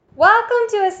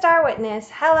to A Star Witness.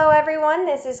 Hello everyone,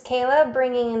 this is Kayla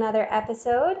bringing another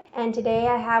episode, and today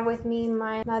I have with me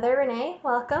my mother Renee.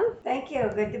 Welcome. Thank you,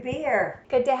 good to be here.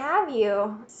 Good to have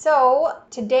you. So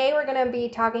today we're going to be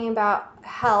talking about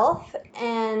health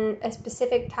and a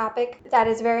specific topic that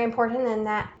is very important and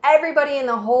that everybody in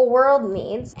the whole world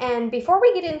needs. And before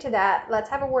we get into that, let's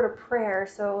have a word of prayer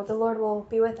so the Lord will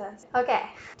be with us. Okay.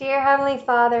 Dear Heavenly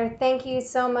Father, thank you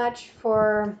so much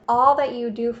for all that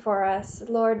you do for us.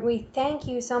 Lord, we thank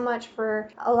you so much for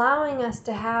allowing us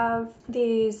to have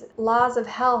these laws of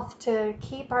health to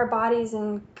keep our bodies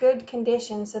in good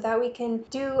condition so that we can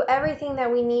do everything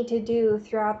that we need to do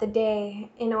throughout the day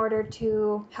in order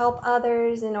to help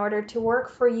others, in order to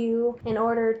work for you, in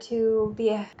order to be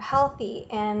healthy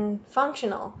and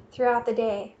functional throughout the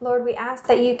day. Lord, we ask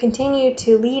that you continue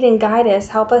to lead and guide us,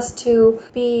 help us to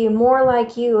be more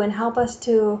like you, and help us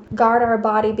to guard our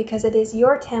body because it is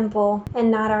your temple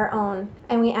and not our own.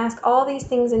 And we ask all these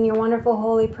things in your wonderful,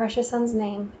 holy, precious Son's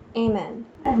name. Amen.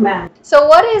 Amen. So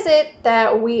what is it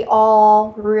that we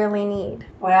all really need?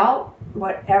 Well,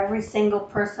 what every single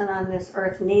person on this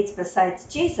earth needs besides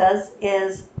Jesus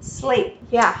is sleep.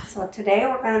 Yeah. So today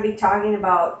we're going to be talking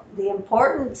about the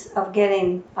importance of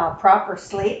getting proper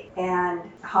sleep and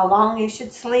how long you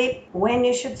should sleep, when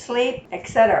you should sleep,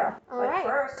 etc. All But right.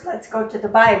 first, let's go to the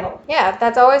Bible. Yeah,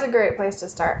 that's always a great place to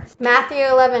start. Matthew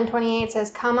 11:28 says,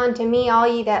 "Come unto me, all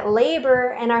ye that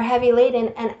labor and are heavy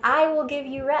laden, and I will give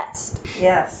you rest."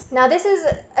 Yes. Now, this is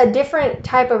a different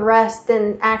type of rest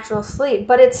than actual sleep,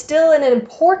 but it's still an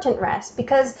important rest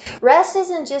because rest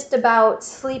isn't just about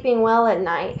sleeping well at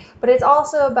night, but it's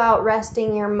also about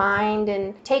resting your mind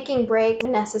and taking breaks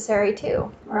when necessary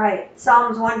too. Right.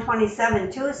 Psalms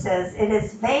 127:2 says, "It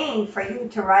is vain for you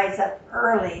to rise up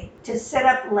early, to sit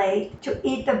up late, to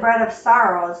eat the bread of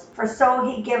sorrows, for so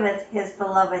he giveth his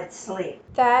beloved sleep."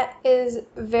 That is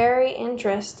very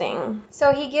interesting.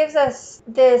 So he gives us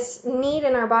this need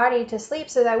in our body to sleep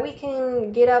so that we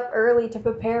can get up early to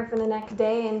prepare for the next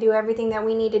day and do everything that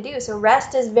we need to do. So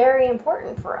rest is very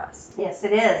important for us. Yes,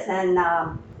 it is. And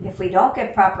if we don't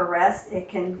get proper rest, it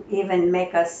can even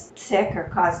make us sick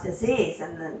or cause disease.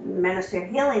 And the Ministry of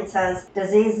Healing says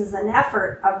disease is an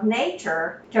effort of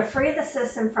nature to free the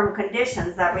system from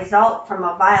conditions that result from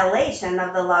a violation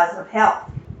of the laws of health.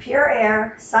 Pure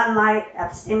air, sunlight,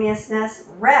 abstemiousness,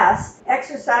 rest,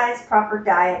 exercise, proper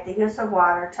diet, the use of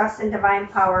water, trust in divine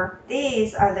power,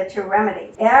 these are the true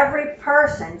remedies. Every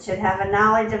person should have a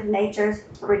knowledge of nature's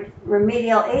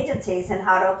remedial agencies and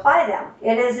how to apply them.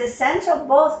 It is essential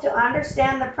both to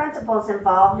understand the principles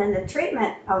involved in the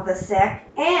treatment of the sick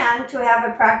and to have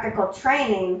a practical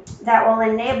training that will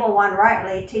enable one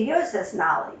rightly to use this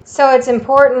knowledge. So it's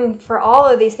important for all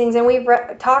of these things, and we've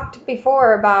talked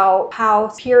before about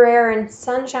how pure air and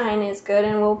sunshine is good,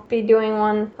 and we'll be doing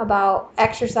one about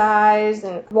exercise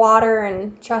and water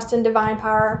and trust in divine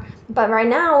power. But right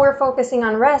now we're focusing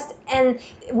on rest, and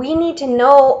we need to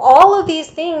know all of these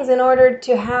things in order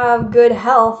to have good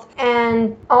health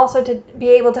and also to be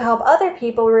able to help other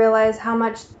people realize how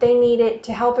much they need it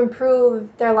to help improve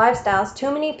their lifestyles.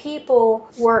 Too many people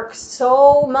work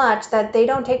so much that they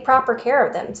don't take proper care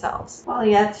of themselves. Well,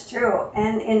 yeah, that's true.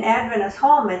 And in Adventist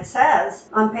Home, it says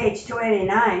on page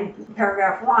 289,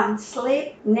 paragraph 1,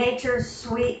 sleep, nature's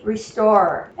sweet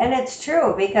restorer. And it's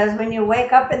true because when you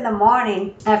wake up in the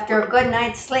morning after a good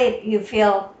night's sleep, you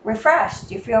feel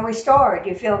refreshed, you feel restored,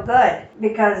 you feel good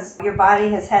because your body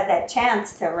has had that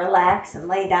chance to relax and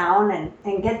lay down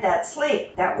and get that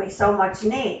sleep that we so much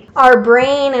need. Our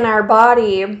brain and our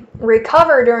body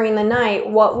recover during the night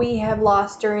what we have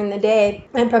lost during the day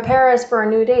and prepare us for a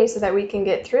new day so that we can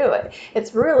get through it.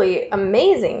 It's really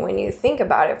amazing when you think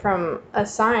about it from a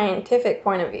scientific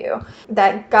point of view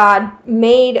that God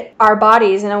made our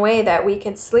bodies in a way that we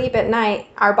could sleep at night.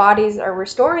 Our bodies are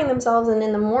restoring themselves, and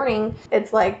in the morning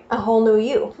it's like a whole new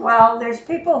you. Well, there's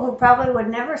people who probably would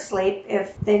never sleep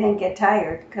if they didn't get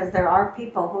tired, because there are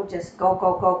people who just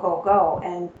go,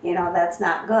 and that's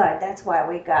not good. That's why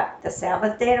we got the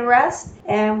Sabbath day to rest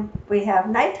and we have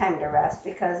nighttime to rest,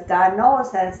 because God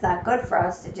knows that it's not good for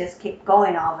us to just keep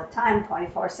going all the time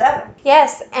 24/7.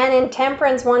 Yes, and in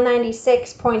Temperance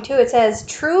 196.2 it says,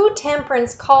 "True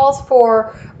temperance calls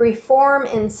for reform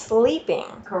in sleeping."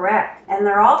 Correct. And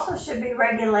there also should be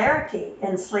regularity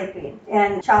in sleeping.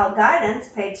 In Child Guidance,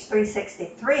 page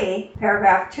 363,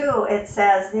 paragraph 2, it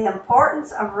says the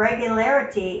importance of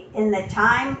regularity in the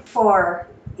time for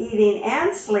eating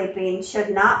and sleeping should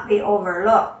not be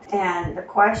overlooked. And the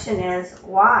question is,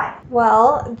 why?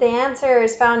 Well, the answer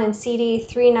is found in CD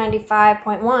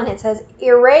 395.1. It says,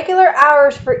 irregular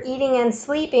hours for eating and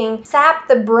sleeping sap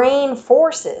the brain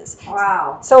forces.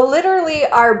 Wow. So literally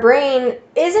our brain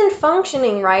isn't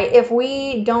functioning right if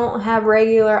we don't have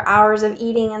regular hours of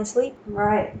eating and sleep.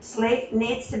 Right. Sleep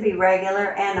needs to be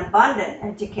regular and abundant,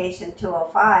 Education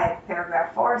 205,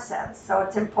 paragraph 4 says. So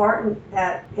it's important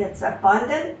that it's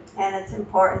abundant and it's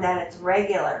important that it's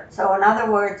regular. So in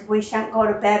other words, we shouldn't go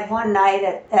to bed one night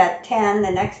at 10,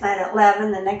 the next night at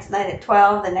 11, the next night at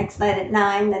 12, the next night at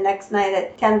 9, the next night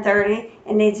at 10:30.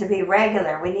 It needs to be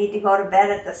regular. We need to go to bed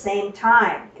at the same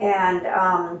time.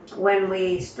 And when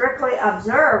we strictly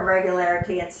observe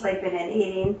regularity in sleeping and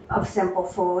eating of simple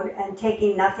food and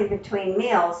taking nothing between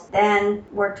meals, then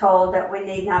we're told that we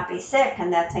need not be sick,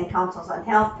 and that's in Counsels on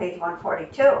Health, page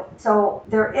 142. So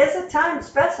there is a time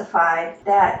specified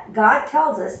that God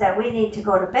tells us that we need to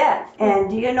go to bed. And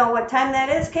do you know what time that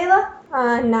is, Kayla?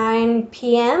 9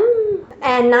 p.m.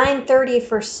 and 9:30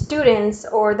 for students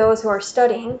or those who are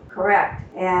studying. Correct.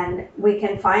 And we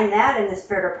can find that in the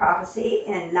Spirit of Prophecy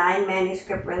in 9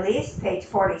 Manuscript Release, page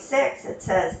 46. It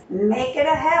says, make it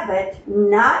a habit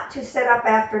not to sit up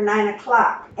after 9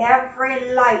 o'clock.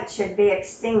 Every light should be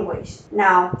extinguished.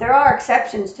 Now, there are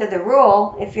exceptions to the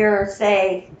rule. If you're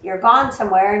gone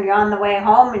somewhere and you're on the way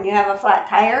home and you have a flat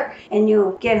tire and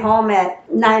you get home at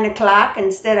 9 o'clock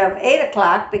instead of 8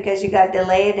 o'clock because you got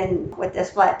delayed and with this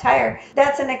flat tire,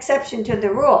 that's an exception to the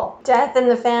rule. Death in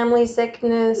the family,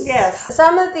 sickness. Yes.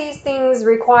 Some of these things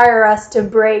require us to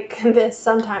break this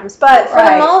sometimes, but for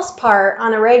the most part,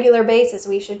 on a regular basis,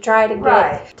 we should try to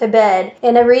get to bed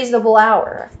in a reasonable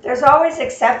hour. There's always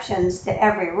exceptions to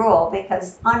every rule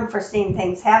because unforeseen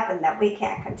things happen that we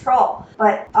can't control.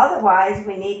 But otherwise,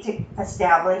 we need to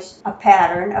establish a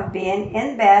pattern of being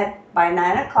in bed by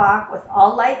 9 o'clock with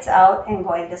all lights out and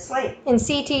going to sleep. In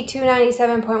CT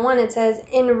 297.1, it says,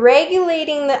 in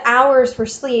regulating the hours for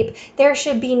sleep, there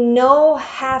should be no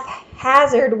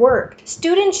haphazard work.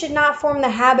 Students should not form the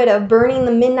habit of burning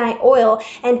the midnight oil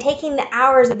and taking the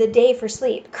hours of the day for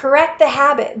sleep. Correct the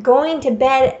habit, going to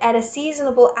bed at a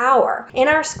seasonable hour. In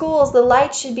our schools, the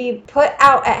lights should be put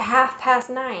out at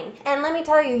 9:30. And let me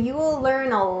tell you, you will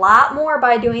learn a lot more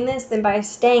by doing this than by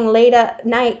staying late at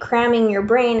night cramming your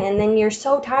brain, and then you're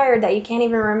so tired that you can't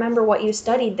even remember what you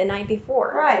studied the night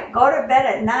before. Right. Go to bed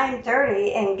at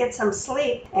 9:30 and get some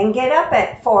sleep and get up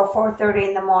at 4:30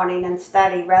 in the morning and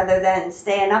study rather than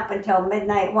staying up until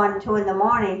midnight, 1, 2 in the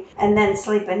morning and then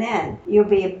sleeping in. You'll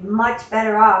be much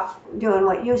better off doing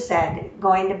what you said,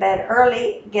 going to bed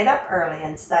early, get up early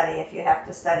and study if you have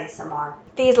to study some more.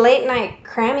 These late night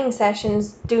cramming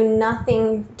sessions do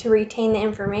nothing to retain the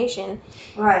information.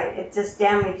 Right, it just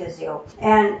damages you.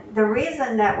 And the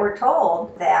reason that we're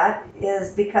told that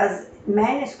is because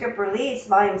Manuscript Release,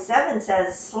 Volume 7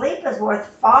 says sleep is worth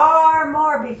far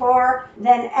more before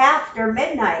than after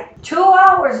midnight. 2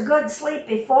 hours good sleep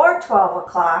before 12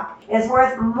 o'clock is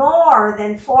worth more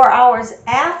than 4 hours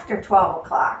after 12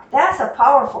 o'clock. That's a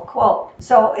powerful quote.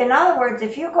 So in other words,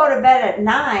 if you go to bed at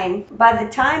 9, by the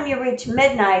time you reach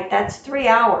midnight, that's 3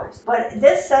 hours. But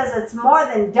this says it's more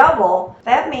than double.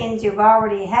 That means you've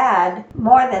already had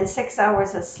more than 6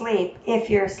 hours of sleep if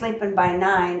you're sleeping by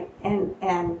 9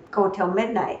 and go till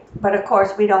midnight. But of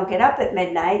course, we don't get up at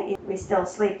midnight. We still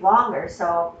sleep longer,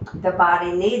 so the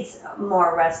body needs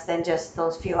more rest than just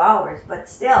those few hours. But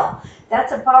still,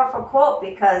 that's a powerful quote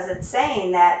because it's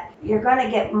saying that you're going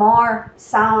to get more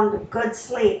sound, good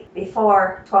sleep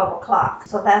before 12 o'clock.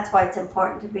 So that's why it's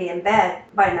important to be in bed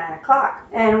by 9 o'clock.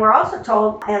 And we're also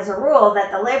told, as a rule,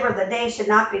 that the labor of the day should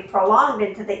not be prolonged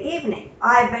into the evening.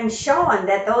 I've been shown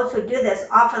that those who do this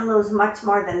often lose much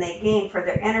more than they gain, for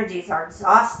their energies are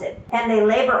exhausted, and they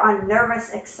labor on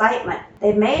nervous excitement.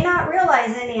 They may not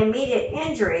realize any immediate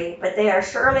injury, but they are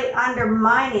surely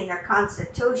undermining their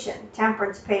constitution.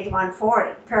 Temperance, page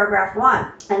 140, paragraph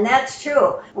 1. And that's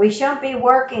true. We shouldn't be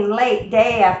working late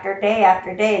day after day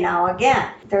after day. Now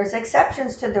again, there's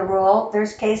exceptions to the rule.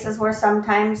 There's cases where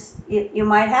sometimes you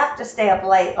might have to stay up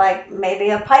late, like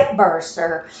maybe a pipe burst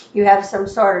or you have some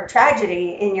sort of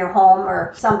tragedy in your home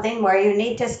or something where you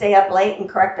need to stay up late and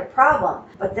correct a problem.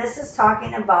 But this is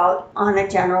talking about on a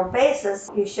general basis.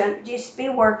 You shouldn't just be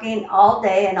working all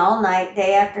day and all night,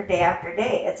 day after day after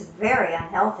day. It's very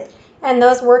unhealthy. And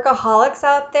those workaholics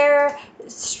out there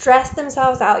stress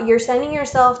themselves out. You're sending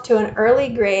yourself to an early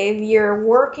grave. You're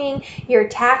working, you're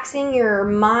taxing your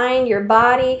mind, your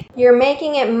body. You're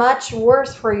making it much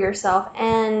worse for yourself,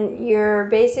 and you're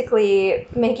basically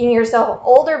making yourself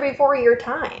older before your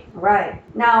time. Right.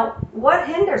 Now, what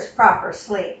hinders proper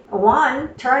sleep?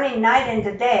 One, turning night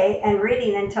into day and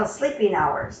reading until sleeping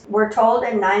hours. We're told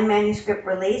in 9 Manuscript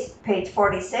Release, page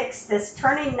 46, this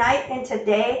turning night into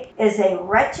day is a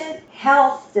wretched,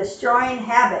 health-destroying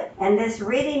habit, and this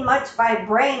reading much by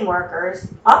brain workers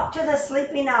up to the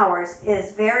sleeping hours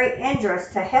is very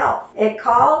injurious to health. It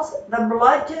calls the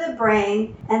blood to the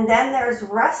brain, and then there's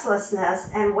restlessness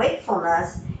and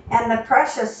wakefulness, and the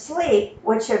precious sleep,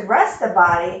 which should rest the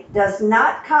body, does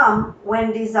not come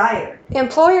when desired.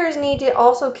 Employers need to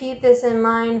also keep this in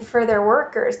mind for their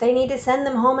workers. They need to send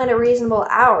them home at a reasonable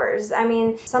hours. I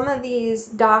mean, some of these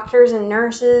doctors and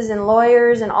nurses and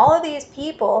lawyers and all of these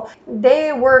people,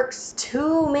 they work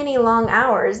too many long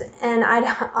hours, and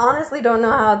I honestly don't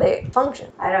know how they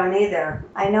function. I don't either.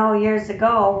 I know years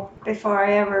ago, before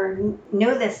I ever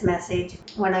knew this message,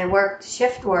 when I worked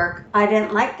shift work, I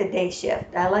didn't like the day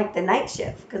shift. I liked the night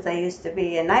shift because I used to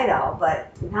be a night owl. But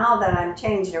now that I'm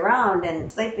changed around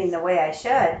and sleeping the way I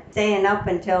should, staying up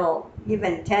until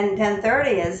even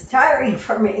 10:30 is tiring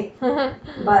for me.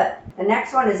 But the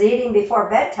next one is eating before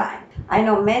bedtime. I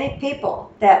know many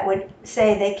people that would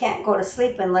say they can't go to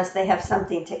sleep unless they have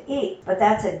something to eat, but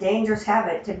that's a dangerous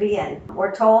habit to be in.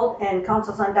 We're told in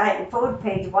Counsels on Diet and Food,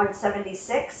 page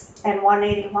 176 and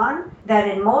 181, that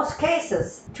in most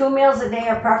cases, 2 meals a day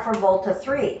are preferable to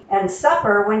 3, and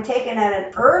supper, when taken at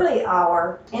an early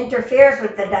hour, interferes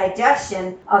with the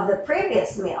digestion of the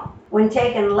previous meal. When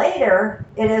taken later,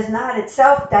 it is not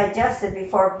itself digested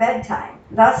before bedtime.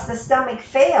 Thus, the stomach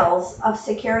fails of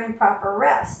securing proper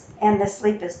rest, and the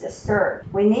sleep is disturbed.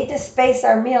 We need to space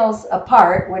our meals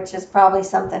apart, which is probably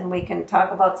something we can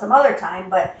talk about some other time,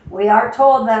 but we are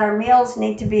told that our meals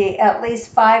need to be at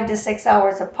least 5 to 6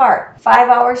 hours apart. 5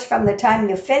 hours from the time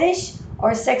you finish,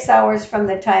 or 6 hours from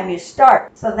the time you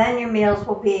start. So then your meals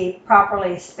will be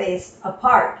properly spaced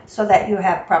apart so that you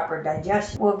have proper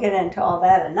digestion. We'll get into all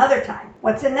that another time.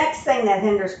 What's the next thing that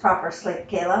hinders proper sleep,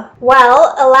 Kayla?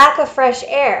 Well, a lack of fresh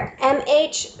air.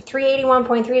 MH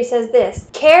 381.3 says this: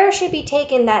 care should be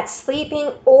taken that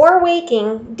sleeping or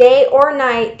waking, day or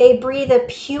night, they breathe a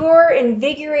pure,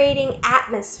 invigorating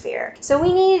atmosphere. So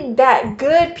we need that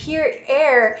good, pure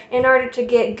air in order to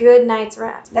get good night's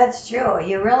rest. That's true.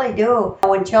 You really do.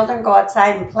 When children go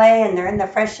outside and play and they're in the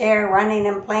fresh air, running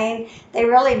and playing, they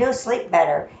really do sleep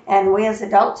better. And we as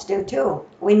adults do too.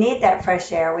 We need that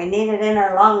fresh air. We need it in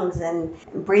our lungs and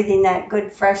breathing that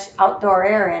good, fresh outdoor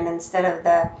air in instead of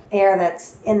the air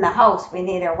that's in the house. We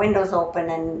need our windows open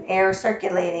and air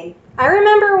circulating. I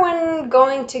remember when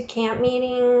going to camp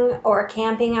meeting or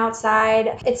camping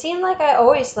outside, it seemed like I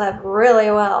always slept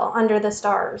really well under the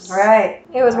stars. Right.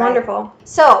 It was wonderful.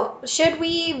 So, should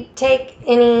we take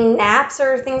any naps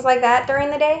or things like that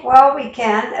during the day? Well, we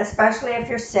can, especially if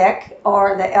you're sick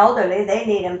or the elderly. They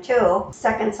need them too.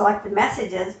 Second Selected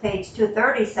Messages, page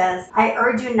 230 says, I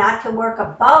urge you not to work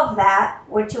above that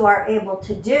which you are able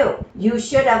to do. You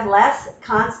should have less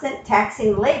constant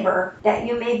taxing labor that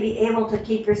you may be able to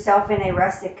keep yourself in a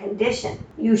rested condition.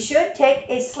 You should take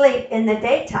a sleep in the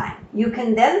daytime. You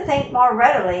can then think more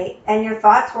readily, and your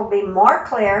thoughts will be more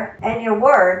clear and your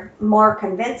word more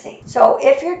convincing. So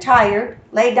if you're tired,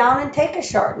 lay down and take a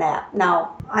short nap.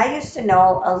 Now, I used to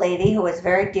know a lady who was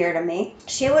very dear to me.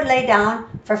 She would lay down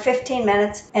for 15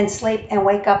 minutes and sleep and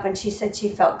wake up, and she said she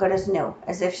felt good as new,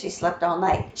 as if she slept all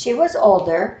night. She was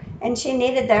older and she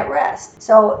needed that rest.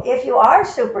 So if you are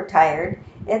super tired,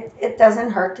 it doesn't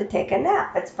hurt to take a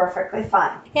nap. It's perfectly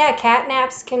fine. Yeah, cat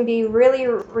naps can be really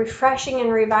refreshing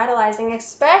and revitalizing,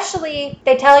 especially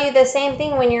they tell you the same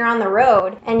thing when you're on the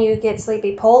road and you get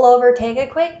sleepy. Pull over, take a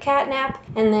quick cat nap,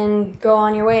 and then go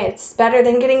on your way. It's better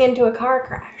than getting into a car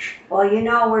crash. Well, you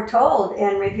know, we're told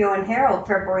in Review and Herald,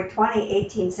 February 20,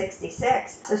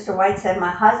 1866, Sister White said,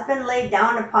 my husband lay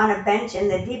down upon a bench in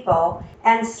the depot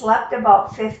and slept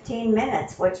about 15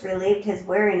 minutes, which relieved his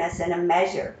weariness in a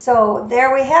measure. So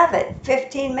there we have it,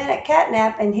 15-minute cat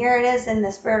nap, and here it is in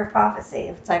the Spirit of Prophecy.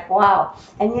 It's like, wow.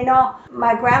 And you know,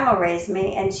 my grandma raised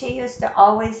me, and she used to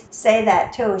always say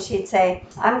that too. She'd say,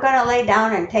 I'm going to lay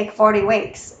down and take 40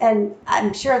 winks. And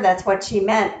I'm sure that's what she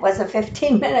meant, was a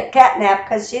 15-minute cat nap,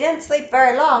 because she didn't sleep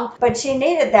very long, but she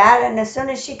needed that, and as soon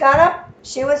as she got up,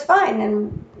 she was fine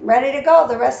and ready to go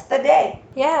the rest of the day.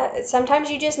 Yeah, sometimes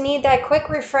you just need that quick,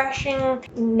 refreshing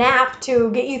nap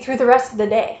to get you through the rest of the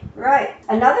day. Right.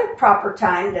 Another proper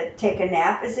time to take a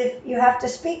nap is if you have to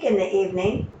speak in the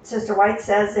evening. Sister White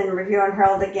says in Review and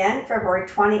Herald again, February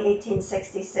 20,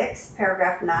 1866,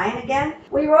 paragraph 9 again,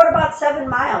 we rode about 7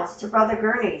 miles to Brother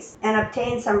Gurney's and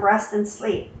obtained some rest and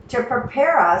sleep to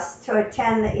prepare us to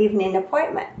attend the evening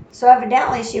appointment. So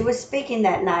evidently she was speaking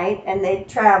that night and they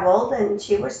traveled and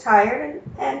she was tired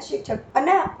and she took a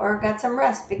nap or got some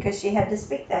rest because she had to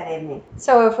speak that evening.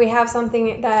 So if we have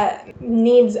something that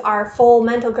needs our full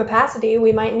mental capacity,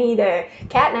 we might need a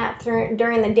cat nap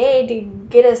during the day to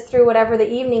get us through whatever the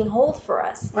evening holds for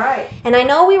us. Right. And I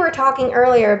know we were talking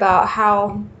earlier about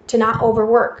how to not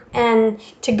overwork. And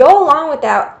to go along with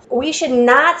that, we should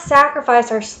not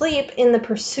sacrifice our sleep in the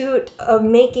pursuit of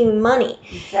making money.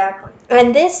 Exactly.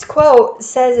 And this quote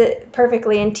says it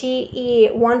perfectly in TE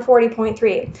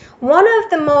 140.3. One of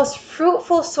the most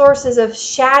fruitful sources of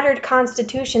shattered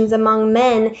constitutions among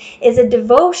men is a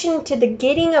devotion to the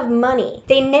getting of money.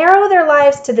 They narrow their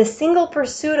lives to the single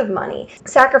pursuit of money,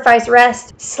 sacrifice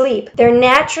rest, sleep. Their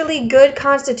naturally good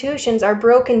constitutions are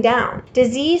broken down.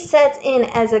 Disease sets in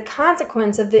as a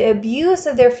consequence of the abuse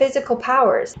of their physical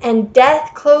powers, and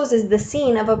death closes the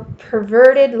scene of a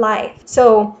perverted life.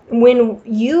 So when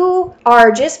you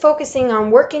are just focusing on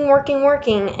working,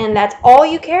 and that's all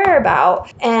you care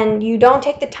about, and you don't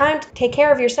take the time to take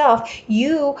care of yourself,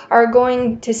 you are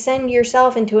going to send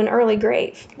yourself into an early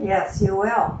grave. Yes, you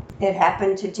will. It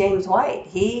happened to James White.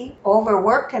 He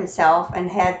overworked himself and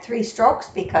had 3 strokes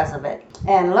because of it.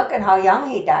 And look at how young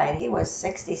he died. He was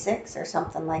 66 or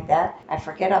something like that. I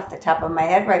forget off the top of my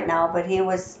head right now, but he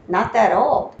was not that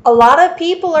old. A lot of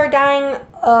people are dying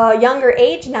a younger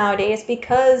age nowadays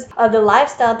because of the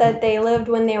lifestyle that they lived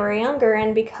when they were younger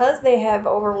and because they have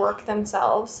overworked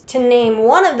themselves, to name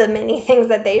one of the many things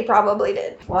that they probably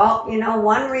did. Well,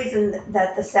 one reason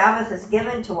that the Sabbath is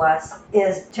given to us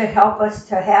is to help us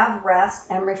to have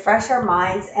rest and refresh our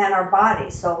minds and our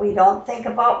bodies, so we don't think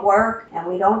about work and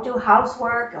we don't do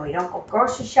housework and we don't go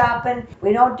grocery shopping.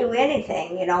 We don't do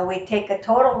anything. We take a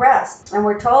total rest. And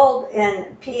we're told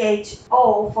in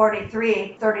PHO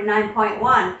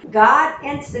 4339.1, God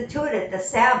instituted the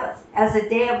Sabbath as a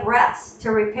day of rest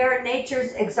to repair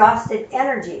nature's exhausted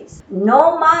energies.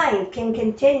 No mind can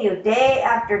continue day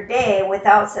after day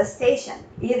without cessation,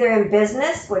 either in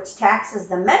business, which taxes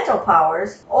the mental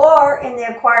powers, or in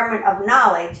the acquirement of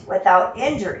knowledge without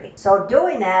injury. So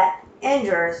doing that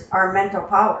injures our mental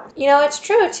power. It's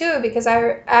true too, because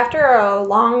after a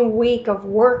long week of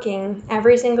working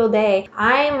every single day,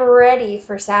 I'm ready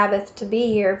for Sabbath to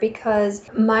be here because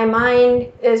my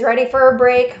mind is ready for a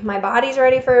break, my body's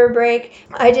ready for a break.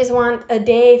 I just want a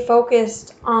day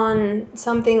focused on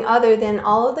something other than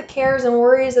all of the cares and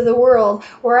worries of the world,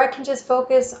 where I can just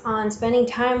focus on spending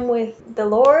time with the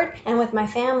Lord and with my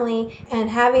family, and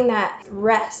having that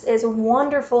rest is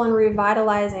wonderful and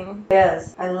revitalizing. It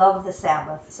is. I love the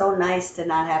Sabbath. So nice to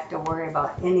not have to worry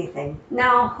about anything.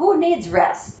 Now, who needs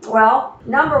rest? Well,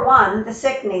 number 1, the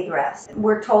sick need rest.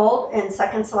 We're told in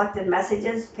Second Selected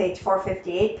Messages, page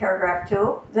 458, paragraph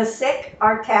 2, the sick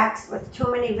are taxed with too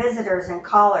many visitors and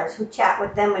callers who chat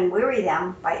with them and weary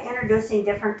them by introducing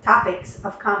different topics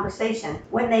of conversation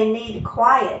when they need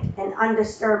quiet and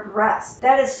undisturbed rest.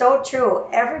 That is so true.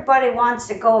 Everybody wants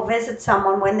to go visit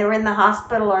someone when they're in the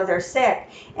hospital or they're sick,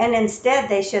 and instead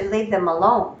they should leave them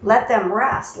alone. Let them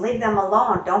rest. Leave them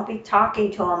alone. Don't be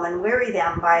talking to them and weary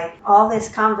them by all this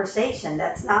conversation.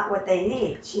 That's not what they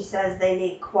need. She says they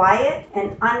need quiet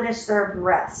and undisturbed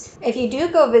rest. If you do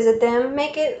go visit them,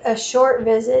 make it a short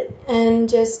visit and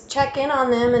just check in on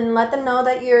them and let them know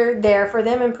that you're there for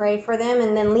them and pray for them,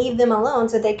 and then leave them alone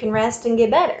so they can rest and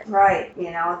get better. Right.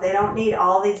 They don't need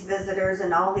all these visitors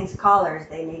and all these callers.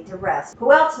 They need to rest.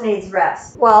 Who else needs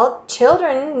rest? Well,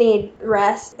 children need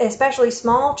rest, especially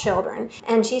small children.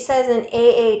 And she says in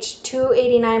AH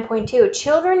 289.2,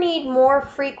 children need more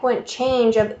frequent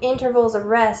change of intervals of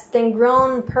rest than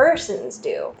grown persons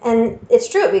do. And it's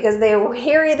true, because they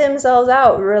weary themselves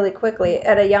out really quickly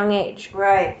at a young age.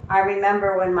 Right. I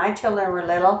remember when my children were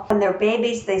little, when they're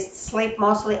babies, they sleep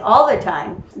mostly all the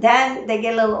time. Then they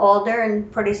get a little older,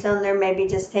 and pretty soon they're maybe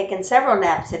just taking several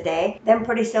naps a day. Then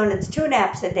pretty soon it's 2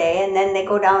 naps a day, and then they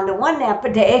go down to 1 nap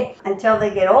a day until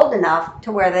they get old enough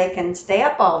to where they can stay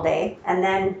up all day. And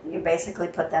then then you basically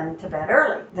put them to bed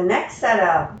early. The next set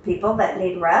of people that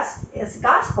need rest is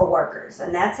gospel workers,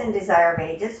 and that's in Desire of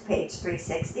Ages, page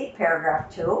 360,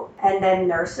 paragraph 2. And then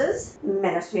nurses,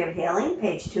 Ministry of Healing,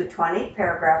 page 220,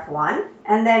 paragraph 1.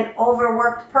 And then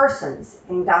overworked persons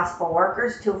in Gospel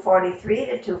Workers, 243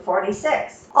 to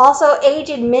 246. Also,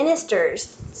 aged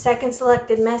ministers, Second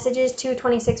Selected Messages,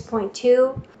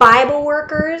 226.2. Bible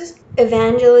workers,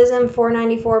 Evangelism,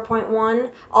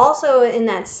 494.1. Also, in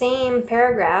that same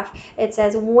paragraph, it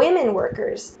says women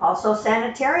workers. Also,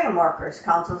 sanitarium workers,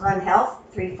 Councils on Health,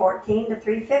 314 to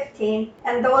 315.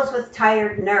 And those with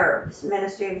tired nerves,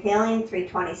 Ministry of Healing,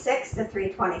 326 to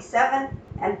 327.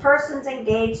 And persons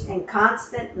engaged in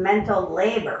constant mental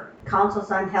labor,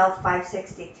 Councils on Health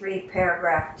 563,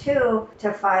 paragraph 2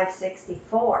 to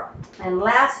 564. And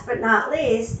last but not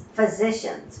least,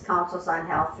 physicians, Councils on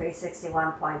Health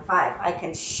 361.5. I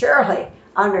can surely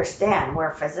understand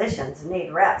where physicians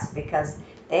need rest because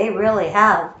they really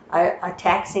have a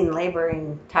taxing,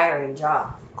 laboring, tiring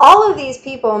job. All of these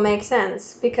people make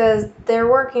sense because they're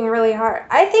working really hard.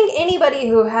 I think anybody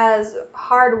who has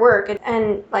hard work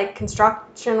and like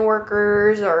construction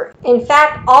workers, or in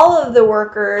fact all of the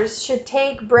workers, should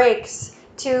take breaks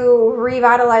to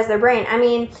revitalize their brain. I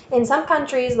mean, in some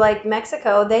countries like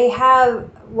Mexico, they have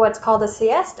what's called a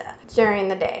siesta during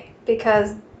the day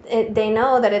because they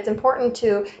know that it's important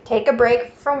to take a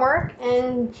break from work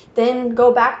and then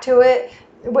go back to it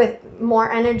with more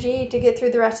energy to get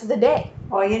through the rest of the day.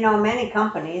 Well, you know, many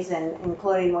companies, and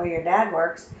including where your dad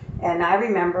works, and I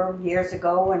remember years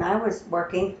ago when I was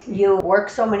working, you work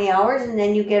so many hours and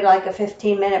then you get like a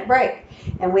 15-minute break.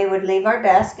 And we would leave our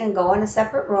desk and go in a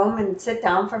separate room and sit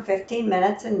down for 15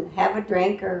 minutes and have a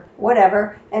drink or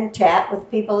whatever and chat with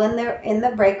people in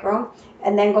the break room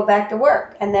and then go back to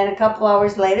work. And then a couple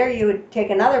hours later, you would take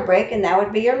another break and that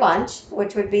would be your lunch,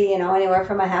 which would be, you know, anywhere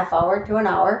from a half hour to an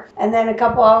hour. And then a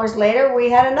couple hours later, we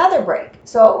had another break.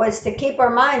 So it was to keep our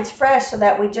minds fresh so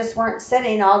that we just weren't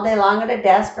sitting all day long at a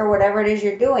desk or whatever it is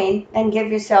you're doing, and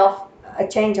give yourself a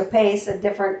change of pace, a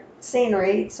different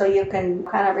scenery, so you can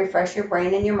kind of refresh your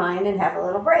brain and your mind and have a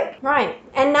little break. Right.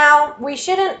 And now we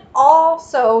shouldn't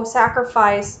also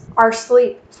sacrifice our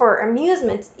sleep for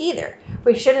amusements either.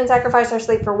 We shouldn't sacrifice our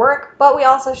sleep for work, but we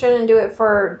also shouldn't do it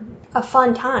for a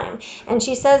fun time. And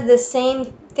she says the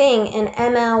same thing in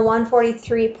ML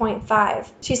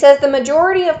 143.5. She says the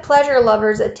majority of pleasure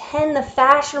lovers attend the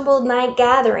fashionable night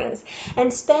gatherings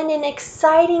and spend in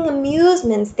exciting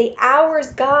amusements the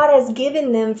hours God has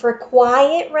given them for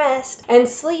quiet rest and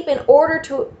sleep in order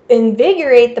to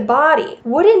invigorate the body.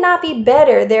 Would it not be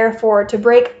better, therefore, to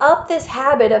break up this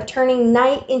habit of turning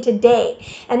night into day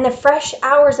and the fresh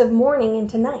hours of morning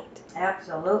into night?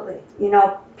 Absolutely. You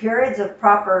know, periods of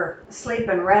proper sleep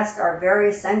and rest are very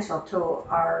essential to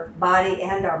our body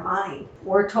and our mind.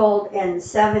 We're told in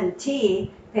 7T,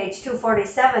 page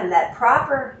 247, that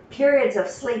proper periods of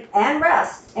sleep and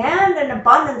rest and an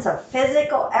abundance of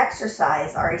physical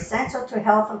exercise are essential to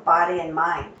health of body and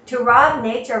mind. To rob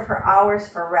nature of her hours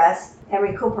for rest and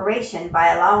recuperation by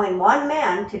allowing one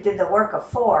man to do the work of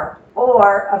 4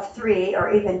 or of 3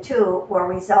 or even 2 will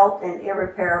result in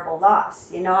irreparable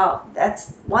loss. You know,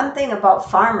 that's one thing about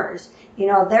farmers. You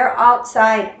know, they're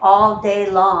outside all day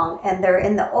long and they're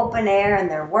in the open air and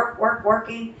they're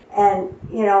working. And,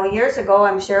 you know, years ago,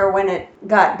 I'm sure when it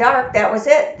got dark, that was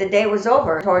it. The day was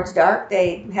over. Towards dark,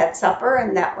 they had supper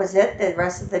and that was it. The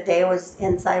rest of the day was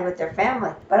inside with their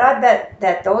family. But I bet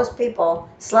that those people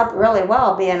slept really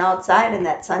well being outside in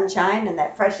that sunshine and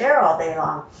that fresh air all day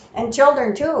long. And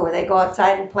children too, they go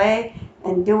outside and play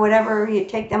and do whatever. You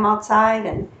take them outside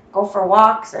and go for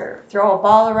walks or throw a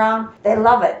ball around. They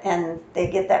love it and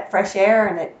they get that fresh air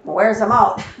and it wears them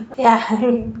out. Yeah,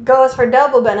 goes for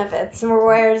double benefits.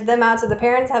 Wears them out so the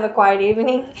parents have a quiet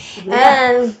evening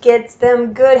and gets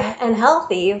them good and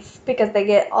healthy because they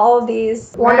get all of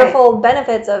these wonderful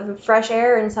benefits of fresh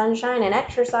air and sunshine and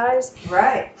exercise.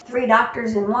 Right. 3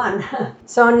 doctors in one.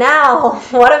 So now,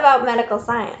 what about medical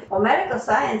science? Well, medical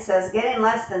science says getting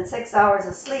less than 6 hours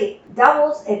of sleep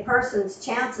doubles a person's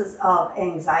chances of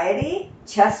anxiety,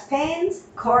 chest pains,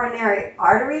 coronary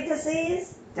artery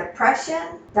disease,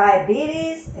 depression,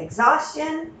 diabetes,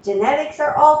 exhaustion, genetics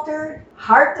are altered,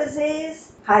 heart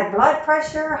disease, high blood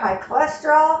pressure, high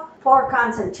cholesterol, poor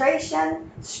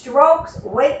concentration, strokes,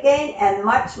 weight gain, and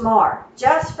much more,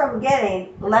 just from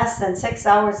getting less than 6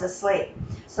 hours of sleep.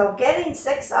 So getting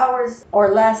 6 hours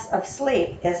or less of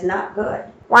sleep is not good.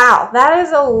 Wow, that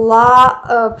is a lot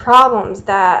of problems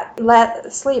that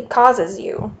sleep causes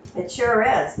you. It sure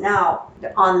is. Now,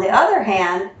 on the other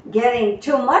hand, getting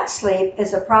too much sleep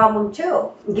is a problem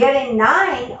too. Getting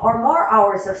 9 or more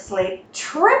hours of sleep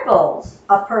triples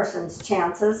a person's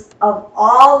chances of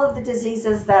all of the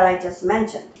diseases that I just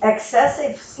mentioned.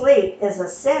 Excessive sleep is a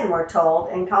sin, we're told,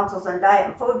 in Counsels on Diet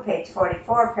and Food, page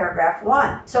 44, paragraph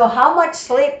 1. So how much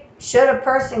sleep should a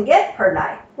person get per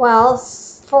night? Well,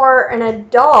 for an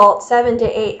adult, 7 to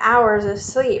 8 hours of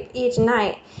sleep each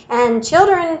night. And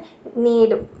children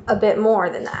need a bit more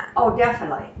than that. Oh,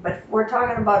 definitely. But we're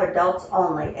talking about adults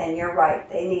only, and you're right.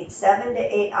 They need 7 to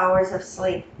 8 hours of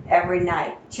sleep every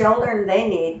night. Children, they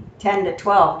need 10 to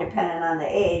 12, depending on the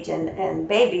age, and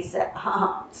babies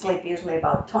sleep usually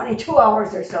about 22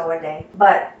 hours or so a day.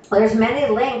 But there's many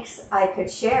links I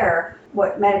could share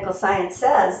what medical science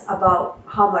says about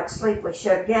how much sleep we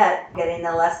should get, getting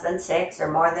the less than 6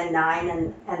 or more than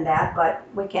 9 and that, but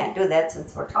we can't do that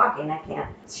since we're talking. I can't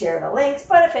share the links,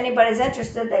 but if anybody's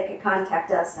interested, they could contact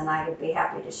us and I would be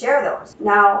happy to share those.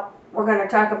 Now, we're going to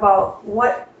talk about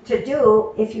what to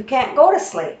do if you can't go to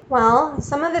sleep. Well,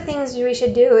 some of the things we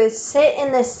should do is sit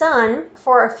in the sun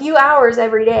for a few hours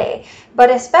every day, but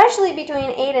especially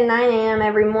between 8 and 9 a.m.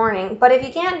 every morning. But if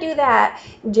you can't do that,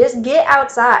 just get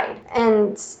outside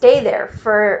and stay there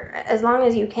for as long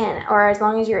as you can or as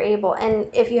long as you're able. And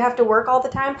if you have to work all the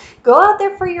time, go out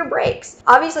there for your breaks.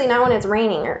 Obviously not when it's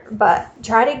raining, but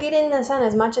try to get in the sun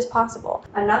as much as possible.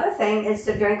 Another thing is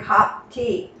to drink hot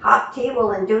tea. Hot tea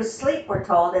will induce sleep, we're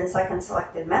told, in Second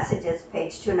Selected Messages,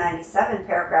 page 297,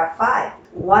 paragraph 5.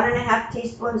 1.5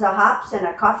 teaspoons of hops in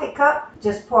a coffee cup.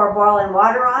 Just pour boiling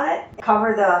water on it.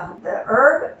 Cover the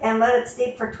herb and let it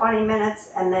steep for 20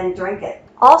 minutes and then drink it.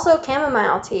 Also,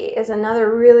 chamomile tea is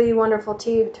another really wonderful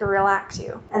tea to relax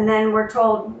you. And then we're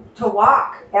told to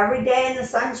walk every day in the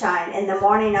sunshine in the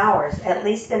morning hours, at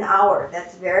least an hour.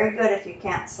 That's very good if you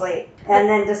can't sleep. And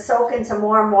then to soak in some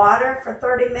warm water for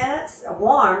 30 minutes.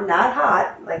 Warm, not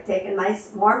hot, like take a nice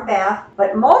warm bath.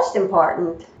 But most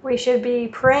important, we should be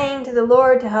praying to the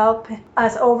Lord to help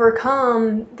us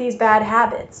overcome these bad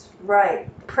habits. Right.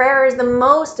 Prayer is the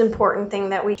most important thing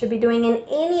that we should be doing in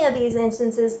any of these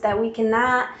instances that we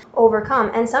cannot overcome.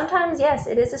 And sometimes, yes,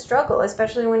 it is a struggle,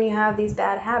 especially when you have these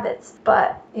bad habits.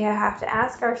 But you have to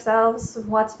ask ourselves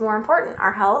what's more important,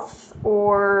 our health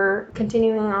or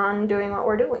continuing on doing what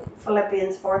we're doing.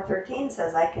 Philippians 4:13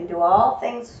 says, I can do all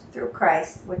things through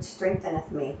Christ, which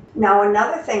strengtheneth me. Now,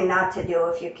 another thing not to do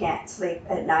if you can't sleep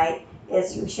at night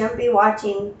is you shouldn't be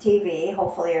watching TV.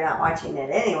 Hopefully you're not watching it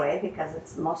anyway because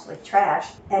it's mostly trash.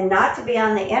 And not to be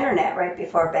on the internet right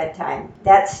before bedtime.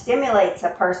 That stimulates a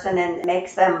person and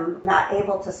makes them not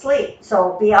able to sleep.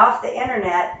 So be off the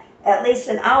internet at least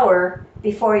an hour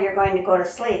before you're going to go to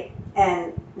sleep.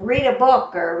 And read a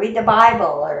book or read the Bible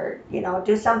or,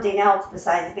 do something else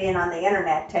besides being on the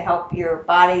internet to help your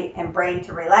body and brain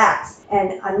to relax.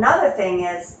 And another thing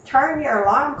is turn your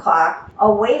alarm clock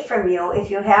away from you.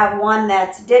 If you have one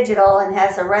that's digital and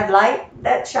has a red light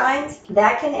that shines,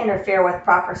 that can interfere with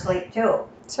proper sleep too.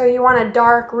 So you want a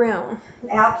dark room.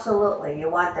 Absolutely. You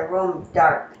want the room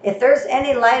dark. If there's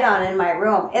any light on in my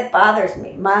room, it bothers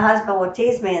me. My husband will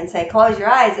tease me and say, close your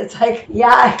eyes. It's like,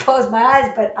 yeah, I close my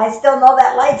eyes, but I still know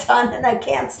that light's on and I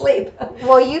can't sleep.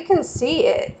 Well, you can see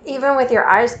it even with your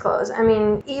eyes closed. I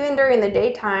mean, even during the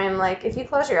daytime, like if you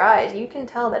close your eyes, you can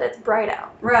tell that it's bright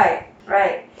out. Right.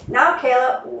 Now,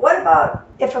 Kayla, what about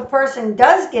if a person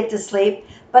does get to sleep,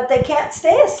 but they can't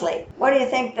stay asleep? What do you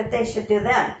think that they should do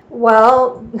then?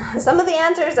 Well, some of the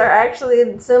answers are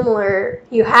actually similar.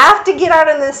 You have to get out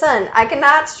in the sun. I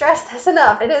cannot stress this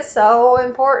enough. It is so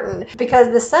important because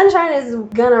the sunshine is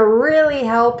gonna really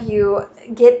help you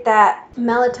get that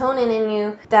melatonin in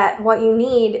you, that what you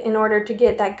need in order to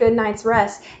get that good night's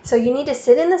rest. So you need to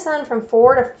sit in the sun from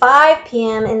 4 to 5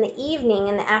 p.m. in the evening,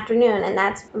 in the afternoon, and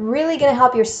that's really going to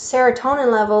help your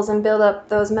serotonin levels and build up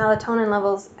those melatonin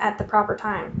levels at the proper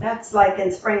time. That's like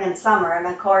in spring and summer, and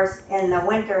of course in the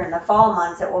winter and the fall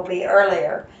months it will be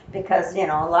earlier because a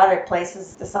lot of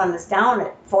places the sun is down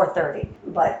at 4:30.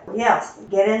 But yes,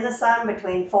 get in the sun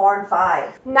between 4 and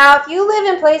 5. Now, if you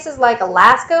live in places like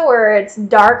Alaska where it's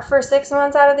dark for 6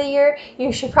 months out of the year,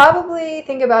 you should probably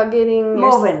think about getting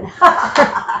moving.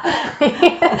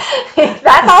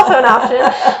 That's also an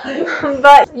option.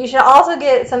 But you should also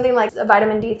get something like a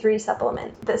vitamin D3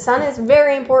 supplement. The sun is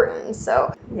very important,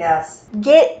 so yes,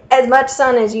 get as much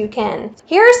sun as you can.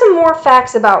 Here are some more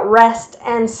facts about rest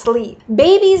and sleep.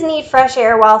 Babies need fresh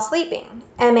air while sleeping.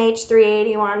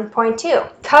 MH381.2.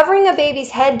 Covering a baby's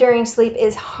head during sleep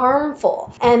is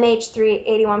harmful,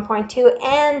 MH381.2,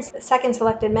 and second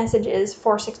selected messages,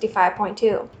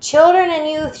 465.2. Children and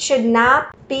youth should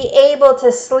not be able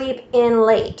to sleep in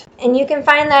late. And you can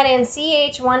find that in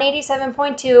CH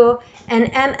 187.2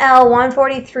 and ML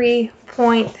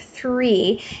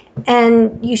 143.3.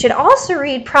 And you should also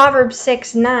read Proverbs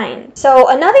 6:9. So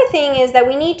another thing is that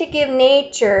we need to give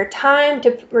nature time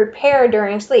to repair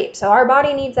during sleep. So our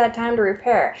body needs that time to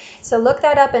repair. So look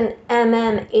that up in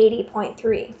MM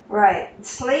 80.3. Right.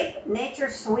 Sleep,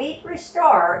 nature's sweet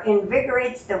restorer,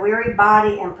 invigorates the weary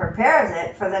body and prepares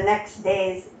it for the next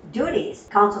day's duties.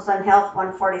 Counsels on Health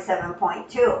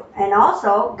 147.2. And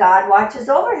also, God watches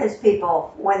over his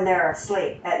people when they're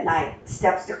asleep at night.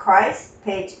 Steps to Christ,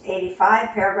 page 85,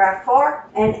 paragraph 4.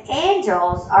 And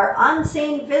angels are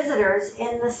unseen visitors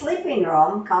in the sleeping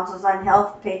room. Counsels on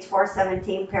Health, page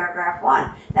 417, paragraph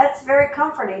 1. That's very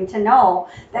comforting to know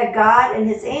that God and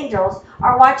his angels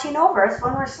are watching over us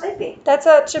when we're sleeping. That's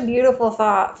such a beautiful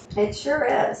thought. It sure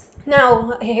is.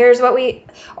 Now, here's what we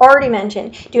already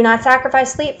mentioned. Do not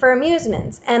sacrifice sleep for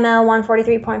amusements, ML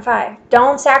 143.5.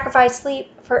 Don't sacrifice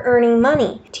sleep for earning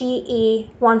money,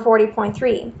 TE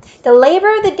 140.3. The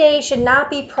labor of the day should not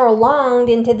be prolonged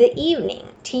into the evening,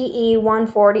 TE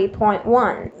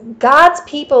 140.1. God's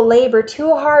people labor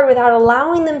too hard without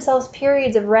allowing themselves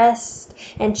periods of rest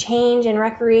and change and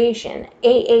recreation,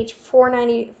 AH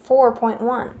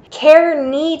 494.1. Care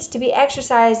needs to be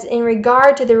exercised in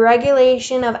regard to the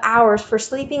regulation of hours for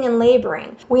sleeping and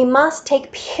laboring. We must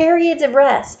take periods of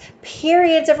rest,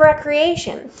 periods of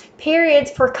recreation,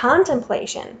 periods for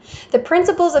contemplation. The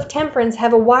principles of temperance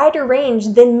have a wider range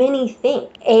than many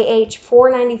think, AH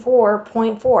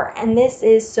 494.4, and this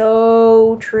is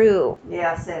so true.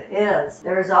 Yes, it is.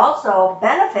 There's also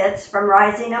benefits from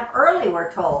rising up early,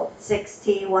 we're told,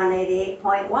 6T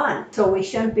 188.1. So we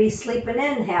shouldn't be sleeping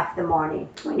in half the morning.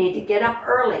 We need to get up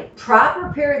early.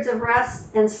 Proper periods of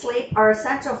rest and sleep are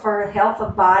essential for health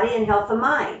of body and health of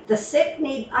mind. The sick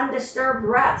need undisturbed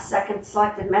rest, second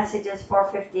selected messages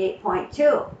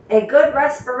 458.2. A good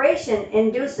respiration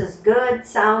induces good,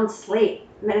 sound sleep.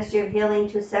 Ministry of Healing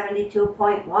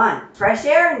 272.1. Fresh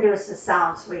air induces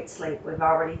sound, sweet sleep. We've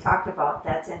already talked about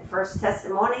that's in 1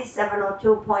 Testimonies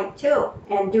 702.2.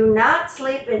 And do not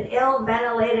sleep in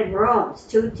ill-ventilated rooms,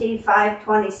 2T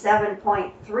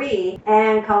 527.3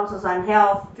 and Counsels on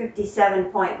Health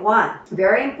 57.1.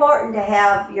 Very important to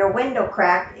have your window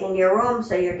cracked in your room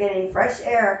so you're getting fresh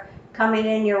air coming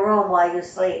in your room while you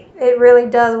sleep. It really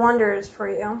does wonders for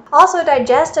you. Also,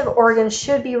 digestive organs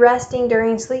should be resting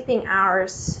during sleeping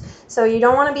hours. So you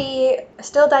don't want to be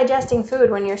still digesting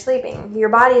food when you're sleeping. Your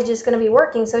body is just going to be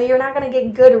working, so you're not going to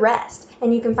get good rest.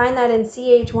 And you can find that in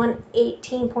CH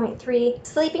 118.3.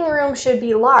 Sleeping room should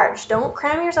be large. Don't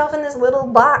cram yourself in this little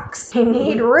box. You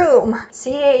need room.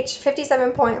 CH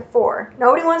 57.4.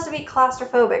 Nobody wants to be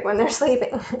claustrophobic when they're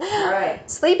sleeping. All right.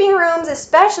 Sleeping rooms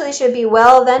especially should be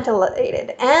well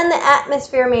ventilated and the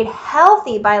atmosphere made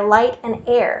healthy by light and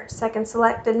air. Second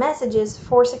selected messages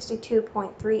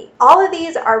 462.3. All of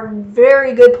these are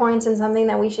very good points and something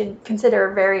that we should consider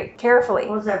very carefully.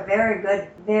 Those are very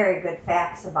good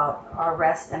facts about our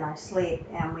rest and our sleep,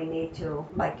 and we need to,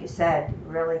 like you said,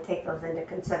 really take those into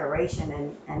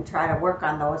consideration and try to work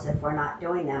on those if we're not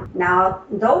doing them. Now,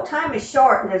 though time is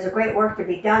short and there's a great work to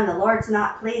be done, the Lord's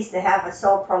not pleased to have us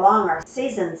so prolong our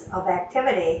seasons of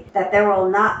activity that there will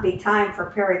not be time for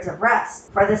periods of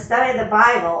rest, for the study of the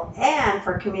Bible, and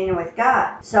for communion with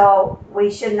God. So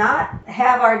we should not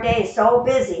have our day so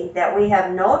busy that we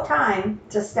have no time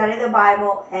to study the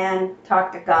Bible and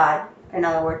talk to God. In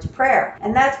other words, prayer.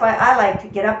 And that's why I like to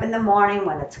get up in the morning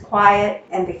when it's quiet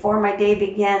and before my day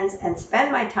begins and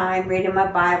spend my time reading my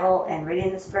Bible and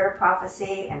reading the Spirit of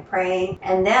Prophecy and praying.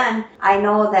 And then I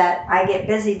know that I get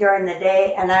busy during the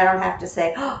day and I don't have to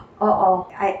say,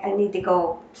 I need to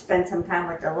go spend some time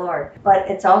with the Lord. But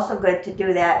it's also good to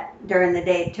do that during the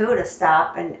day too, to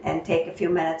stop and take a few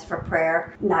minutes for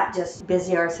prayer, not just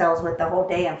busy ourselves with the whole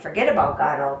day and forget about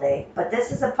God all day. But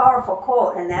this is a powerful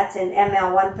quote, and that's in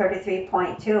ML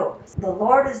 133.2. The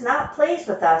Lord is not pleased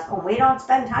with us when we don't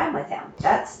spend time with him.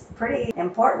 That's a pretty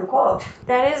important quote.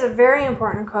 That is a very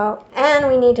important quote, and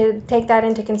we need to take that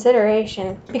into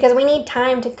consideration because we need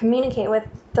time to communicate with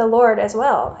the Lord as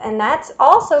well. And that's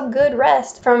also good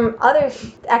rest from other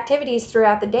activities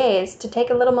throughout the days, to take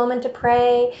a little moment to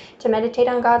pray, to meditate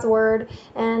on God's word,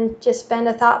 and just spend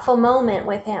a thoughtful moment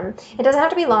with him. It doesn't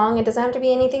have to be long. It doesn't have to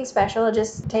be anything special.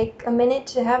 Just take a minute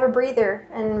to have a breather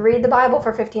and read the Bible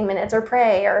for 15 minutes or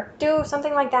pray or do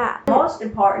something like that. Most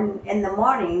important in the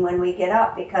morning when we get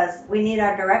up, because because we need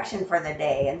our direction for the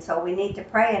day. And so we need to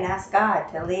pray and ask God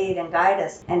to lead and guide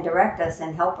us and direct us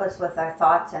and help us with our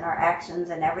thoughts and our actions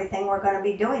and everything we're going to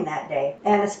be doing that day.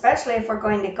 And especially if we're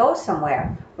going to go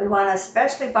somewhere, we want to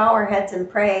especially bow our heads and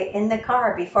pray in the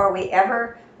car before we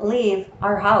ever leave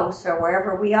our house or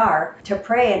wherever we are, to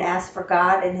pray and ask for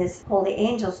God and his holy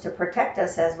angels to protect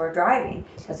us as we're driving,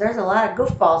 because there's a lot of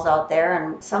goofballs out there.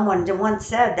 And someone once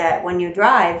said that when you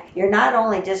drive, you're not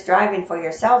only just driving for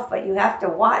yourself, but you have to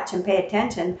watch and pay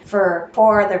attention for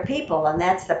four other people, and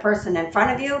that's the person in front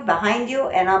of you, behind you,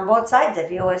 and on both sides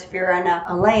of you if you're in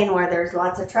a lane where there's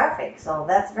lots of traffic. So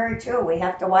that's very true. We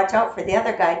have to watch out for the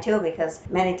other guy too, because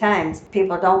many times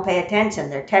people don't pay attention.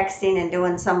 They're texting and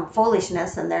doing some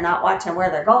foolishness, and they're not watching where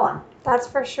they're going. That's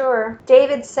for sure.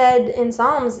 David said in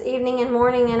Psalms, evening and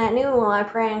morning and at noon will I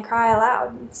pray and cry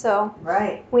aloud. So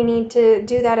right, we need to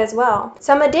do that as well.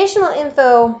 Some additional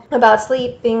info about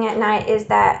sleeping at night is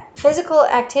that physical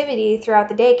activity throughout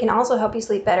the day can also help you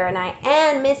sleep better at night.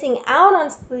 And missing out on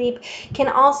sleep can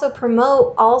also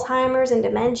promote Alzheimer's and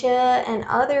dementia and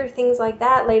other things like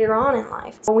that later on in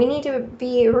life. So we need to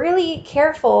be really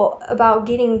careful about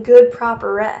getting good,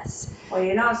 proper rest. Well,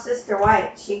 you know, Sister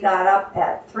White, she got up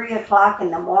at 3 o'clock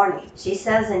in the morning. She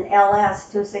says in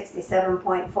LS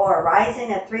 267.4,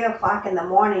 rising at 3 o'clock in the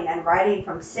morning and writing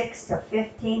from 6 to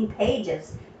 15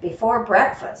 pages before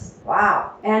breakfast.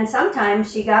 Wow. And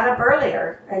sometimes she got up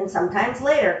earlier and sometimes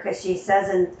later, because she says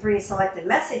in 3 selected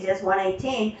messages,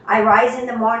 118, I rise in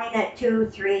the morning at 2,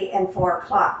 3, and 4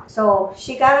 o'clock. So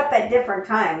she got up at different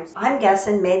times. I'm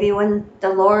guessing maybe when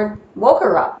the Lord woke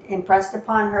her up, impressed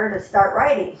upon her to start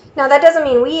writing. Now that doesn't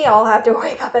mean we all have to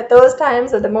wake up at those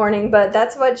times of the morning, but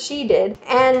that's what she did.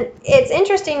 And it's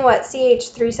interesting what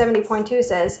CH 370.2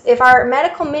 says. If our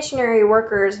medical missionary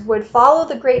workers would follow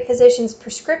the great physician's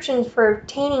prescriptions for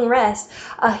obtaining rest,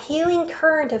 a healing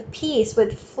current of peace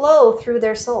would flow through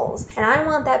their souls. And I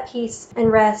want that peace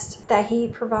and rest that he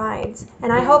provides.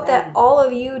 And I hope that all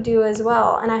of you do as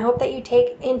well. And I hope that you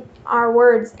take in our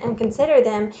words and consider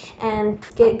them and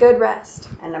get good rest.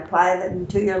 And apply them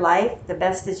to your life the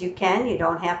best as you can. You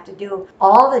don't have to do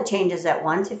all the changes at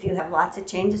once. If you have lots of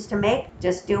changes to make,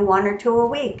 just do 1 or 2 a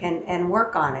week and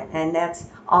work on it. And that's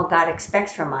all God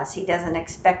expects from us. He doesn't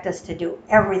expect us to do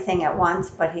everything at once,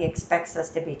 but he expects us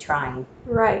to be trying.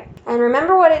 Right. And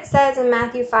remember what it says in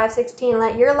Matthew 5:16,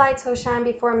 let your light so shine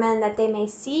before men that they may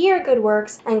see your good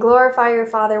works and glorify your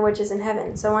Father which is in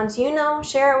heaven. So once you know,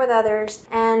 share it with others.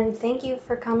 And thank you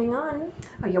for coming on.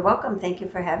 Oh, you're welcome. Thank you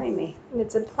for having me.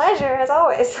 It's a pleasure, as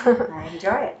always. I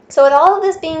enjoy it. So with all of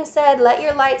this being said, let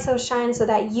your light so shine so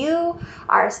that you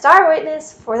are a star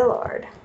witness for the Lord.